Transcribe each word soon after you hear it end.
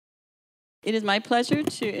It is my pleasure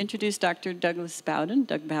to introduce Dr. Douglas Bowden,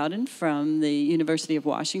 Doug Bowden from the University of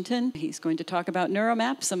Washington. He's going to talk about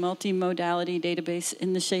NeuroMaps, a multimodality database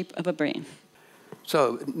in the shape of a brain.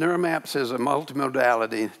 So NeuroMaps is a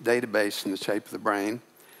multimodality database in the shape of the brain.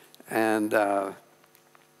 And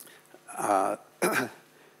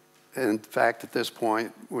in fact, at this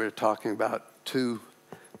point, we're talking about two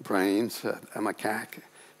brains, a macaque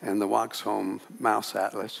and the Waxholm mouse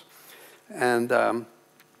atlas. And let's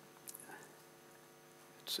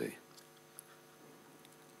see.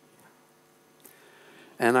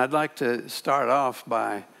 And I'd like to start off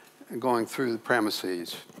by going through the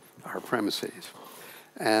premises, our premises.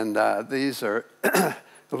 And these are a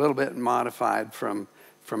little bit modified from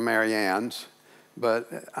Marianne's, but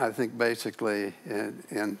I think basically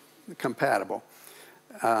in compatible.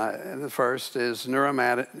 The first is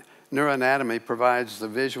neuroanatomy provides the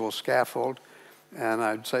visual scaffold, and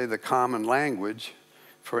I'd say the common language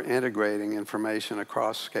for integrating information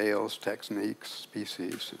across scales, techniques,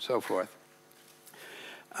 species, and so forth.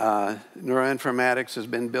 Neuroinformatics has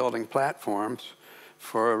been building platforms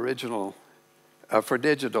for digital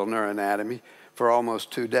neuroanatomy for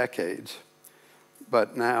almost 2 decades,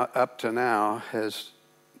 but now, up to now, has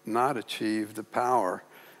not achieved the power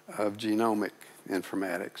of genomic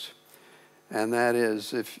informatics. And that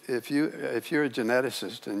is, if you're a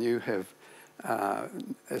geneticist and you have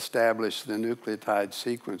established the nucleotide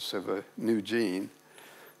sequence of a new gene,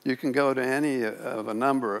 you can go to any of a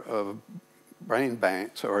number of brain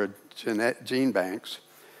banks or gene banks,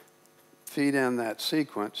 feed in that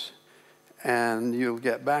sequence, and you'll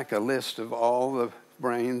get back a list of all the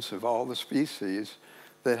brains of all the species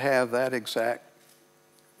that have that exact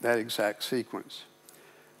sequence.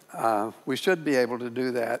 We should be able to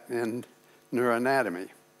do that in neuroanatomy,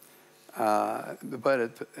 but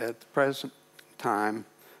at the present time,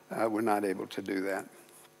 we're not able to do that.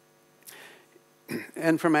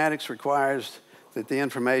 Informatics requires that the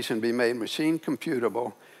information be made machine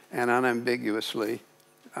computable and unambiguously,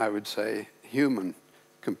 I would say, human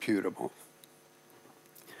computable,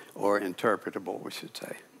 or interpretable, we should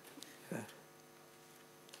say.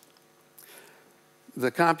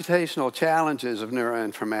 The computational challenges of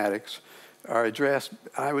neuroinformatics are addressed,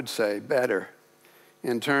 I would say, better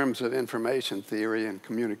in terms of information theory and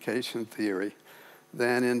communication theory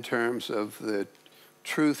than in terms of the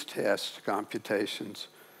truth test computations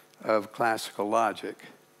of classical logic.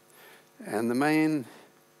 And the main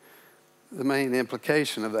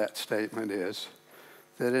implication of that statement is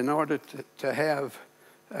that in order to have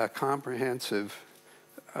a comprehensive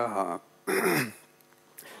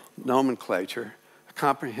nomenclature, a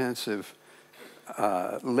comprehensive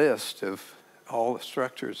list of all the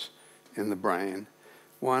structures in the brain,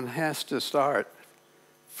 one has to start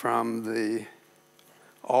from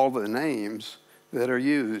all the names that are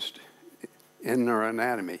used in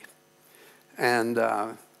neuroanatomy. And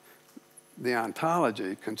the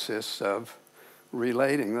ontology consists of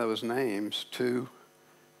relating those names to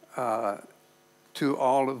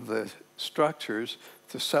all of the structures,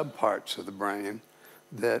 the subparts of the brain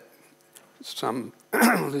that some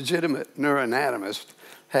legitimate neuroanatomist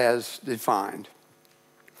has defined.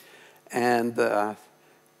 And the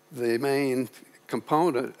main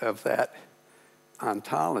component of that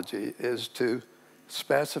ontology is to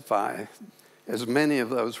specify as many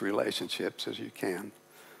of those relationships as you can.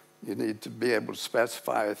 You need to be able to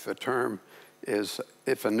specify if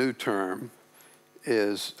a new term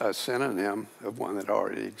is a synonym of one that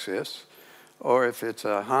already exists, or if it's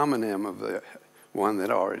a homonym of the one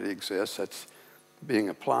that already exists that's being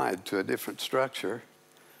applied to a different structure.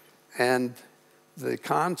 And the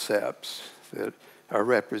concepts that are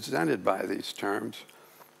represented by these terms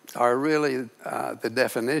are really the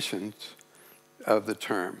definitions of the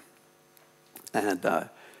term. And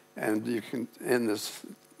you can, in this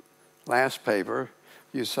last paper,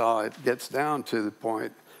 you saw it gets down to the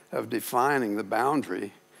point of defining the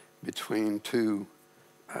boundary between two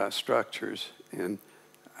structures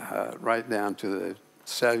right down to the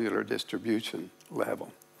cellular distribution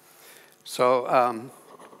level. So,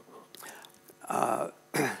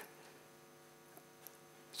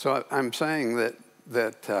 so I'm saying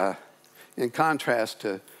that in contrast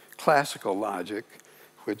to classical logic,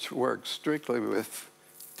 which works strictly with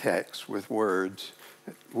text, with words,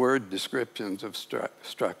 word descriptions of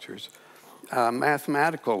structures,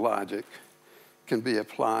 mathematical logic can be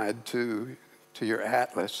applied to your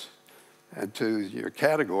atlas and to your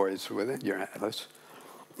categories within your atlas.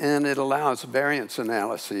 And it allows variance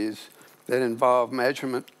analyses that involve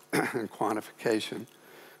measurement and quantification,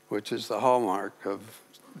 which is the hallmark of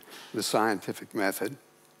the scientific method.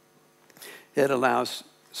 It allows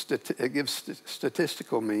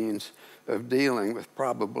statistical means of dealing with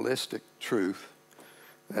probabilistic truth.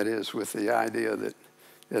 That is, with the idea that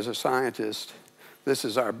as a scientist, this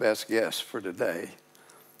is our best guess for today,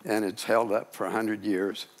 and it's held up for 100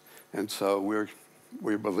 years, and so we're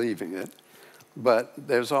believing it. But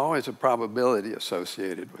there's always a probability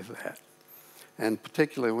associated with that. And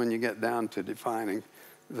particularly when you get down to defining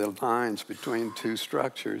the lines between two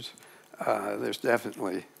structures, there's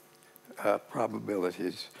definitely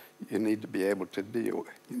probabilities you need to be able to deal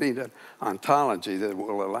with. You need an ontology that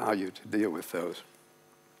will allow you to deal with those.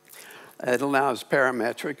 It allows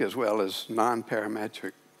parametric as well as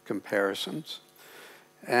non-parametric comparisons.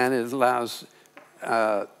 And it allows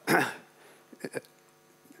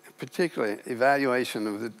particularly evaluation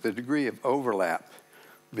of the degree of overlap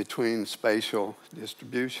between spatial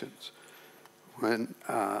distributions. When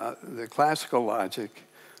the classical logic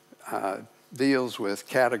deals with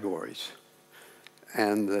categories,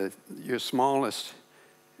 and the smallest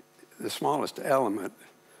element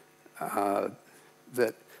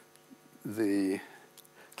that the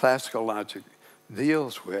classical logic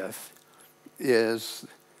deals with is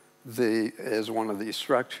one of these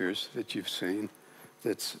structures that you've seen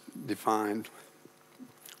that's defined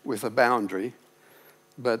with a boundary,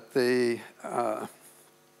 but the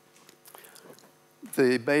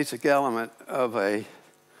basic element of a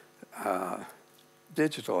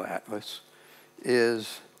digital atlas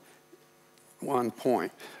is one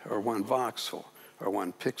point or one voxel or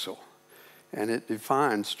one pixel. And it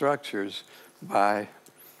defines structures by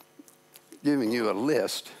giving you a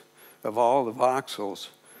list of all the voxels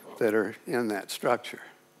that are in that structure.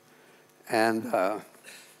 And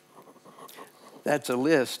that's a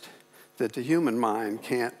list that the human mind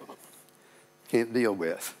can't deal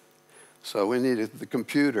with. So we needed the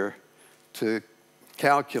computer to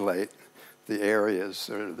calculate the areas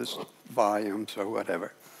or the volumes or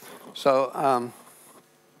whatever. So,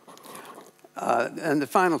 and the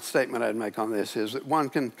final statement I'd make on this is that one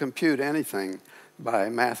can compute anything by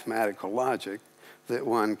mathematical logic that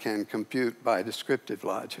one can compute by descriptive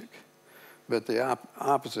logic. But the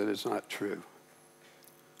opposite is not true.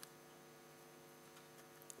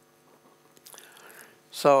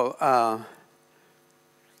 So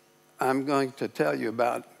I'm going to tell you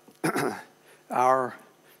about our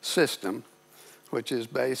system, which is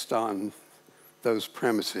based on those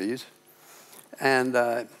premises. And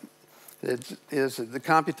it is the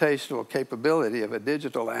computational capability of a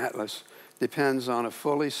digital atlas depends on a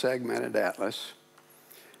fully segmented atlas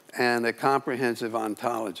and a comprehensive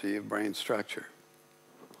ontology of brain structure.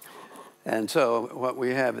 And so what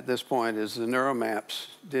we have at this point is the NeuroMaps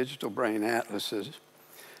digital brain atlases.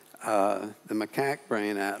 The macaque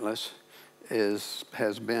brain atlas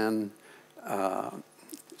has been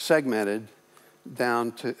segmented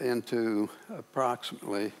down into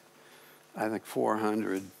approximately, I think,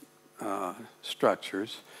 400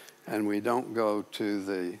 structures. And we don't go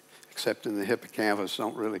to except in the hippocampus,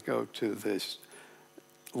 don't really go to this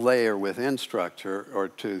layer within structure or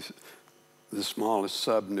to the smallest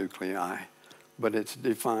subnuclei, but it's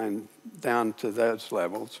defined down to those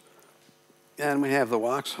levels. And we have the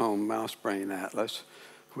Waxholm mouse brain atlas,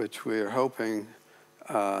 which we are hoping,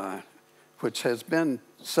 which has been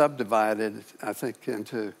subdivided, I think,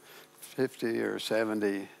 into 50 or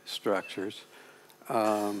 70 structures.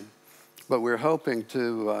 But we're hoping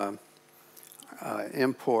to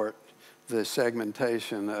import the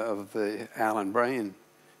segmentation of the Allen brain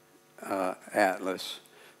atlas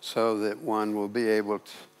so that one will be able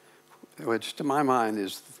to, which to my mind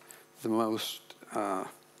is the most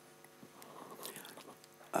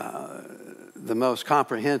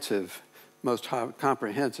comprehensive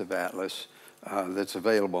atlas that's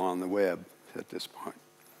available on the web at this point.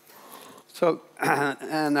 So,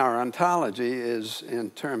 and our ontology is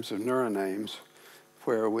in terms of neuronames,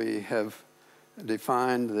 where we have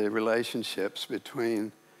defined the relationships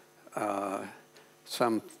between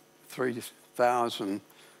some 3,000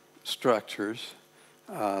 structures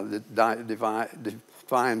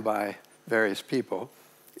defined by various people.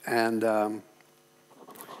 And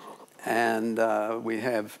we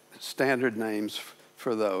have standard names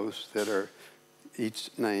for those that are, each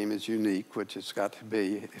name is unique, which it's got to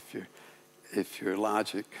be if your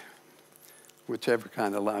logic, whichever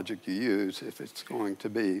kind of logic you use, if it's going to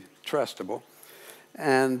be trustable.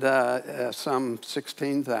 And some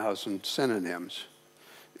 16,000 synonyms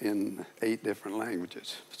in 8 different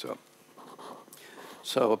languages.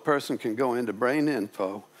 So a person can go into Brain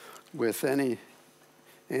Info with any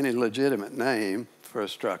legitimate name for a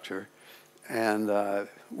structure, and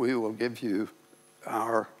we will give you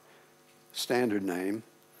our standard name,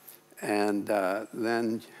 and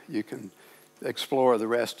then you can explore the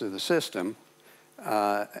rest of the system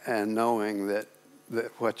and knowing that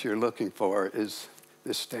what you're looking for is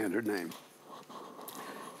this standard name.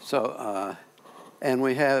 So, and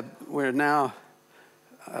we're now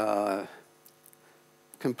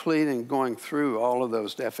going through all of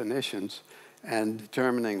those definitions and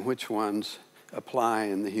determining which ones apply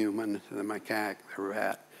in the human, the macaque, the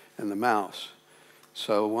rat, and the mouse.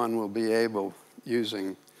 So one will be able,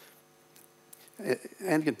 using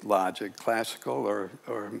any logic, classical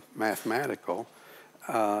or mathematical,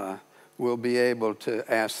 will be able to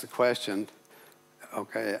ask the question,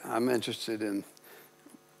 okay, I'm interested in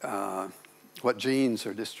what genes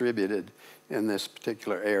are distributed in this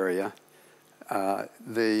particular area.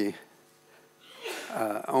 The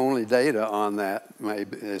only data on that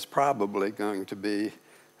is probably going to be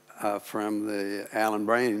from the Allen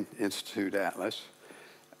Brain Institute Atlas,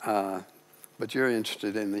 but you're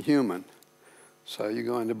interested in the human. So you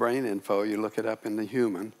go into Brain Info, you look it up in the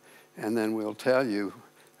human, and then we'll tell you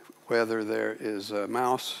whether there is a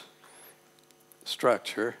mouse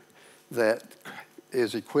structure that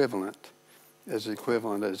is equivalent as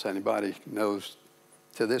anybody knows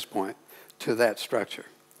to this point, to that structure.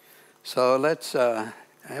 So let's, I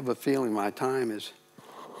have a feeling my time is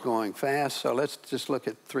going fast, so let's just look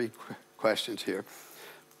at 3 questions here.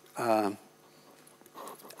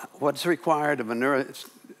 What's required of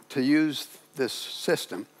to use this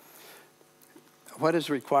system? What is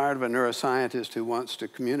required of a neuroscientist who wants to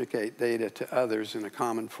communicate data to others in a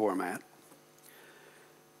common format?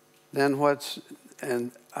 Then what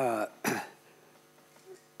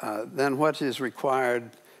is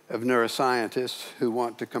required of neuroscientists who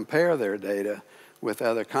want to compare their data with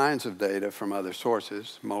other kinds of data from other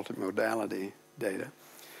sources, multimodality data?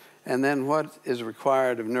 And then what is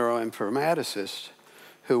required of neuroinformaticists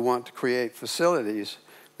who want to create facilities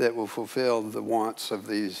that will fulfill the wants of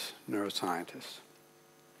these neuroscientists?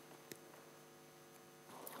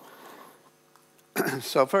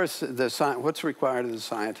 So first, what's required of the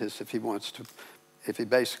scientist if he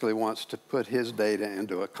basically wants to put his data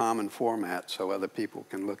into a common format so other people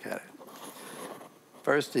can look at it?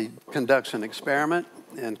 First, he conducts an experiment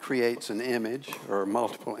and creates an image or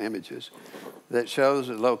multiple images that shows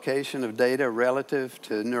the location of data relative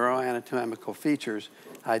to neuroanatomical features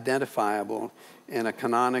identifiable in a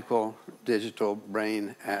canonical digital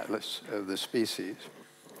brain atlas of the species.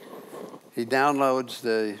 He downloads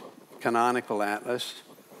the canonical atlas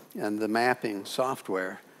and the mapping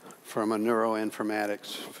software from a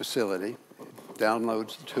neuroinformatics facility,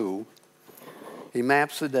 downloads the tool. He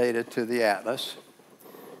maps the data to the atlas,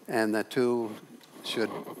 and the tool should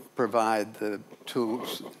provide the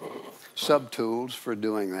tools, sub-tools for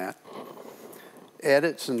doing that.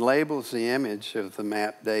 Edits and labels the image of the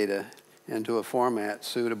mapped data into a format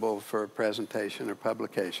suitable for presentation or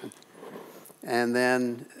publication, and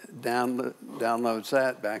then downloads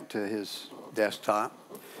that back to his desktop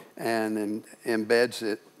and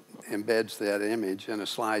embeds that image in a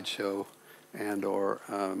slideshow and or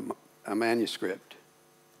a manuscript.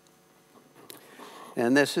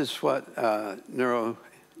 And this is what NeuroMaps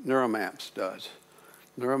does.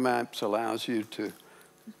 NeuroMaps allows you to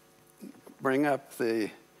bring up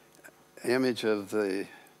the image of the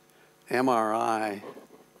MRI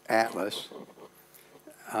atlas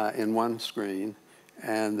in one screen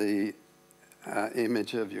and the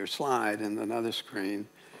image of your slide in another screen.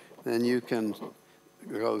 Then you can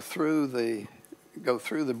go through the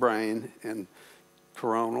brain in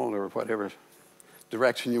coronal or whatever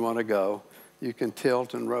direction you want to go. You can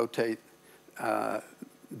tilt and rotate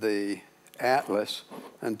the atlas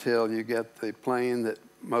until you get the plane that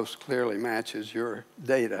most clearly matches your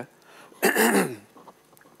data.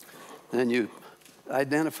 Then you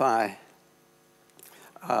identify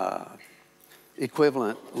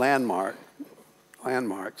equivalent landmarks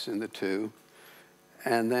in the two,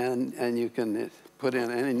 and you can put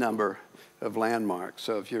in any number of landmarks.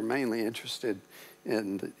 So if you're mainly interested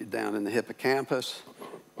down in the hippocampus,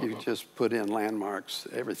 you just put in landmarks,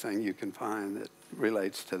 everything you can find that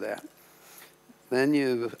relates to that. Then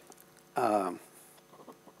you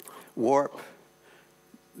warp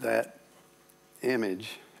that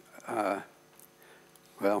image.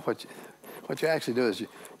 Well, what you actually do is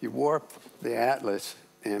you warp the atlas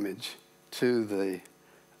image to the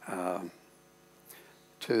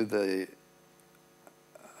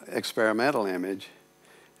experimental image,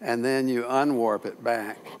 and then you unwarp it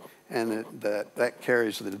back, and that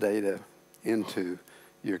carries the data into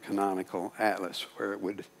your canonical atlas, where it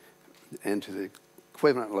would into the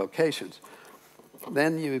equivalent locations.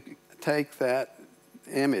 Then you take that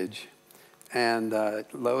image and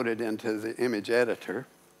load it into the image editor,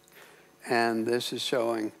 and this is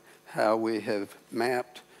showing how we have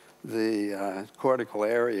mapped the cortical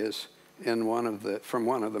areas in from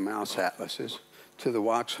one of the mouse atlases to the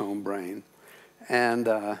Waxholm brain. And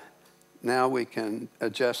now we can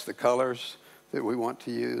adjust the colors that we want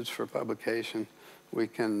to use for publication. We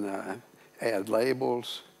can add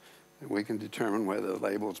labels. We can determine whether the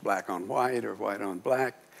label is black on white or white on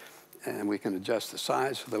black. And we can adjust the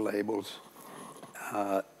size of the labels.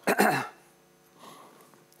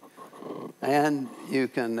 And you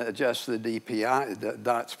can adjust the DPI, the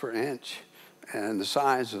dots per inch, and the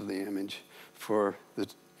size of the image for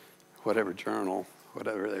whatever journal,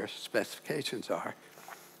 whatever their specifications are.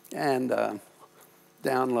 And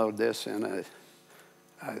download this in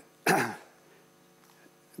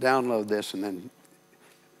download this and then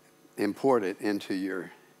import it into your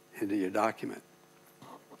document.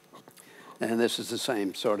 And this is the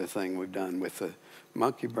same sort of thing we've done with the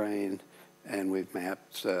monkey brain, and we've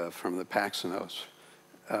mapped from the Paxinos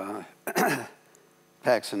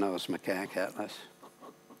macaque atlas.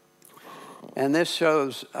 And this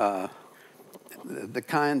shows the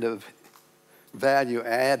kind of value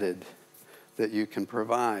added that you can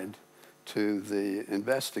provide to the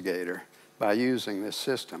investigator by using this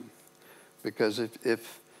system. Because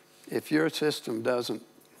if your system doesn't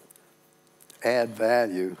add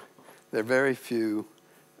value, there are very few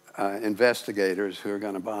investigators who are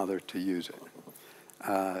going to bother to use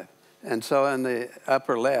it. And so in the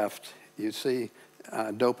upper left, you see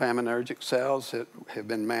dopaminergic cells that have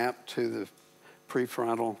been mapped to the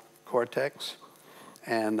prefrontal cortex.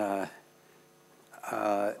 And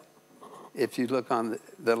if you look on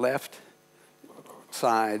the left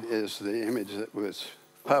side is the image that was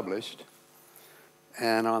published.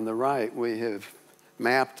 And on the right, we have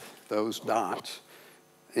mapped those dots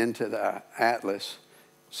into the atlas,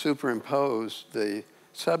 superimposed the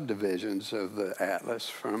subdivisions of the atlas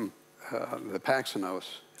from the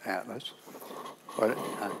Paxinos atlas.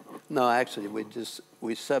 No, actually,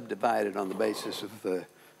 we subdivided on the basis of the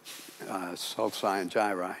sulci and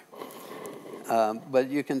gyri. But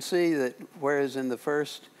you can see that whereas in the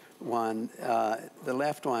first one, the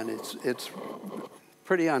left one, it's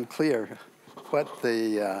pretty unclear what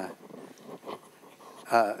the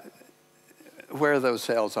where those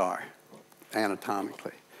cells are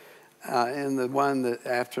anatomically. In the one that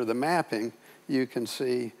after the mapping, you can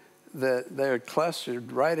see that they're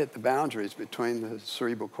clustered right at the boundaries between the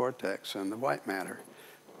cerebral cortex and the white matter,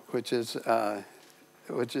 which is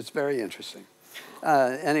very interesting.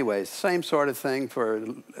 Anyway, same sort of thing for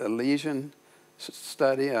a lesion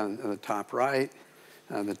study on the top right.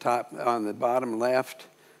 On the bottom left,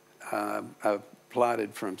 I've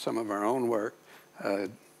plotted from some of our own work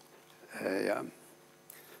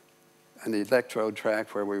an electrode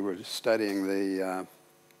track where we were studying the,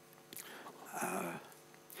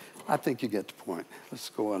 I think you get the point. Let's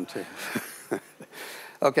go on to,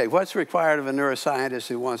 okay, what's required of a neuroscientist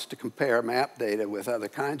who wants to compare map data with other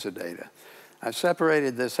kinds of data? I've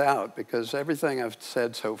separated this out because everything I've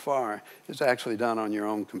said so far is actually done on your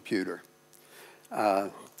own computer.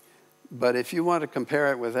 But if you want to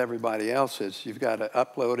compare it with everybody else's, you've got to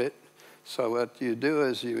upload it. So what you do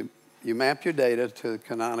is you map your data to the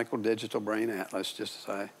canonical digital brain atlas, just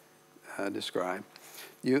as I described.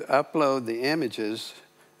 You upload the images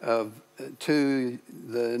to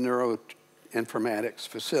the Neuroinformatics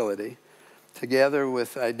facility together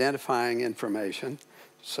with identifying information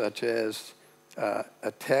such as a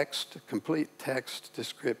complete text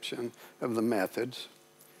description of the methods,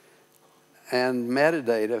 and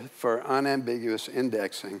metadata for unambiguous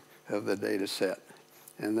indexing of the data set.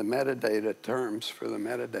 And the metadata terms for the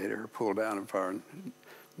metadata are pulled out of our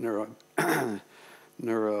neuro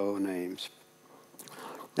names.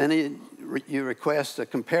 Then you request a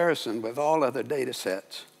comparison with all other data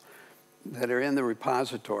sets that are in the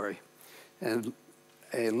repository and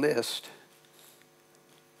a list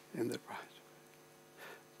in the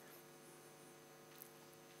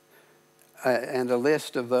and a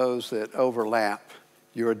list of those that overlap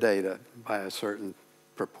your data by a certain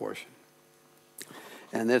proportion.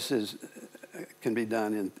 And this can be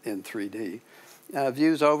done in 3D.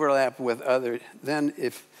 Views overlap with other, then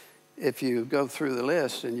if you go through the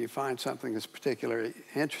list and you find something that's particularly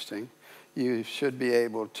interesting, you should be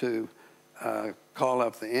able to call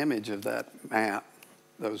up the image of that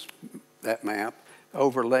map,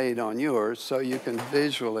 overlaid on yours, so you can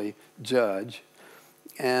visually judge.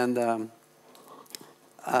 And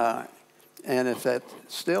if that's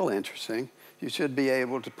still interesting, you should be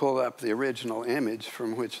able to pull up the original image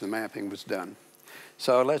from which the mapping was done.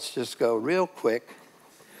 So let's just go real quick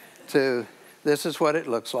to, this is what it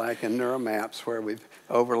looks like in NeuroMaps, where we've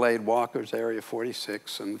overlaid Walker's Area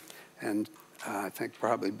 46 and I think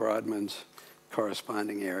probably Brodmann's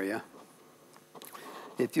corresponding area.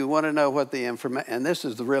 If you want to know what the information, and this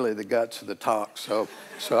is really the guts of the talk, so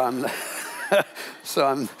I'm, so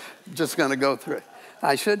I'm just going to go through it.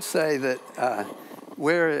 I should say that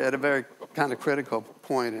we're at a very kind of critical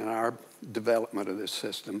point in our development of this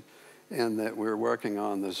system, in that we're working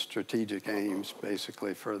on the strategic aims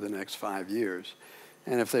basically for the next 5 years.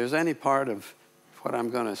 And if there's any part of what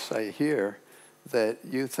I'm going to say here that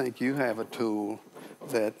you think you have a tool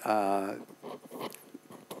that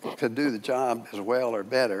could do the job as well or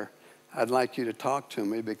better, I'd like you to talk to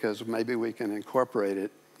me, because maybe we can incorporate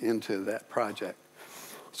it into that project.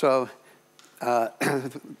 So the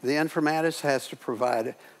informatist has to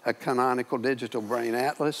provide a canonical digital brain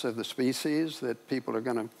atlas of the species that people are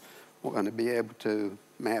going to be able to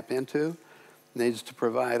map into. Needs to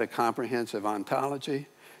provide a comprehensive ontology,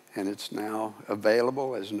 and it's now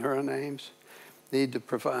available as neuronames. Need to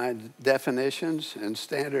provide definitions and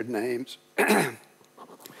standard names.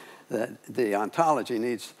 The ontology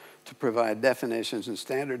needs to provide definitions and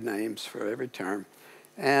standard names for every term,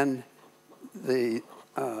 and the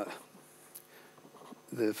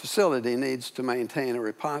facility needs to maintain a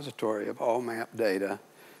repository of all map data,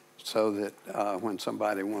 so that when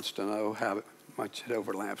somebody wants to know how much it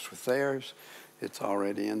overlaps with theirs, it's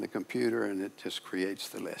already in the computer and it just creates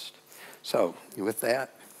the list. So with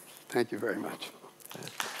that, thank you very much.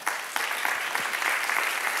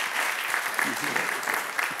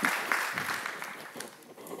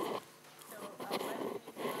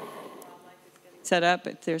 Set up.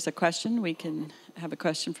 If there's a question, we can have a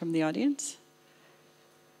question from the audience.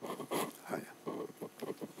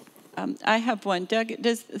 I have one. Doug,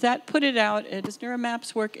 does that put it out? Does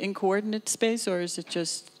NeuroMaps work in coordinate space, or is it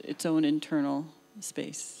just its own internal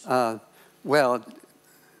space? Well,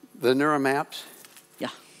 the NeuroMaps? Yeah.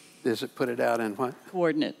 Does it put it out in what?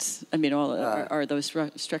 Coordinates. I mean, are those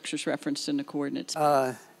structures referenced in the coordinates?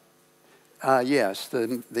 Yes.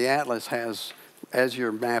 The atlas has, as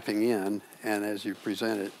you're mapping in and as you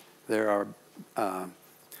present it, there are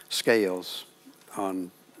scales on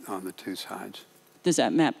the two sides. Does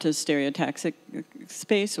that map to stereotaxic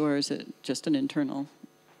space, or is it just an internal?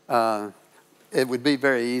 It would be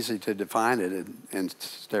very easy to define it in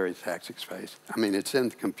stereotaxic space. I mean, it's in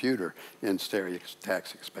the computer in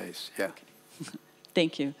stereotaxic space, yeah. Okay.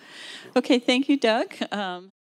 Thank you. Okay, thank you, Doug.